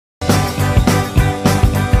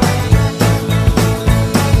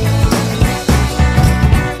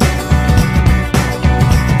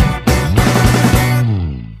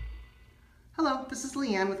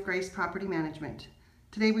Jan with Grace Property Management.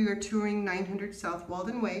 Today we are touring 900 South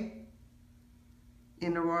Walden Way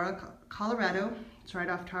in Aurora, Colorado. It's right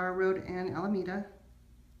off Tower Road and Alameda.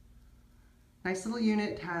 Nice little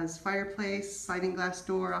unit, has fireplace, sliding glass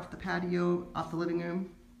door off the patio, off the living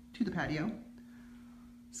room to the patio.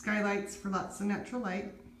 Skylights for lots of natural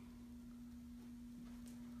light.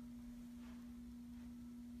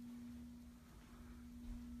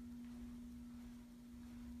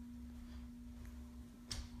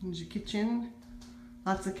 Here's your kitchen,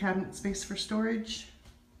 lots of cabinet space for storage.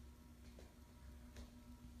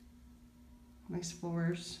 Nice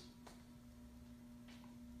floors.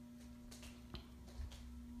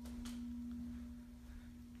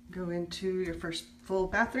 Go into your first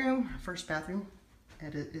bathroom.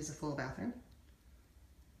 It is a full bathroom.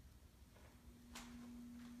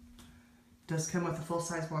 Does come with a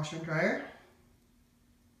full-size washer and dryer.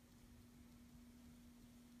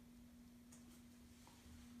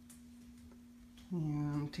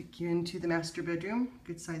 And take you into the master bedroom,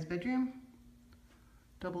 good sized bedroom.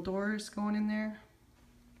 Double doors going in there.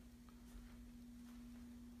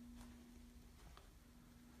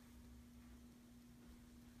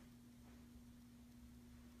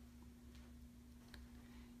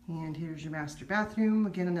 And here's your master bathroom,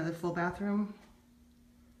 again another full bathroom.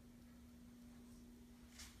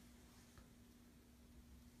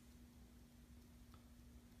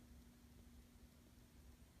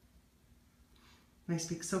 Nice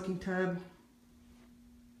big soaking tub.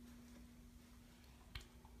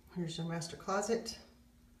 Here's your master closet.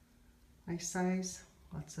 Nice size,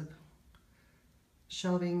 lots of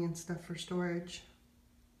shelving and stuff for storage.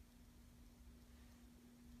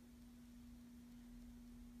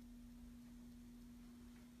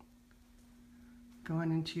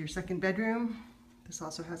 Going into your second bedroom. This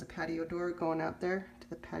also has a patio door going out there to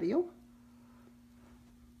the patio.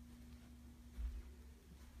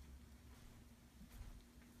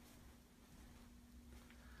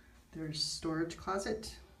 There's storage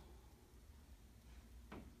closet.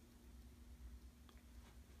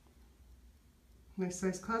 Nice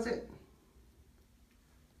size closet.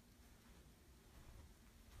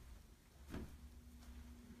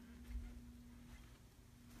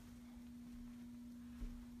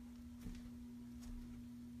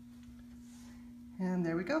 And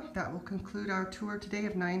there we go. That will conclude our tour today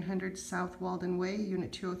of 900 South Walden Way,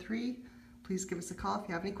 Unit 203. Please give us a call if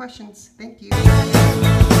you have any questions. Thank you.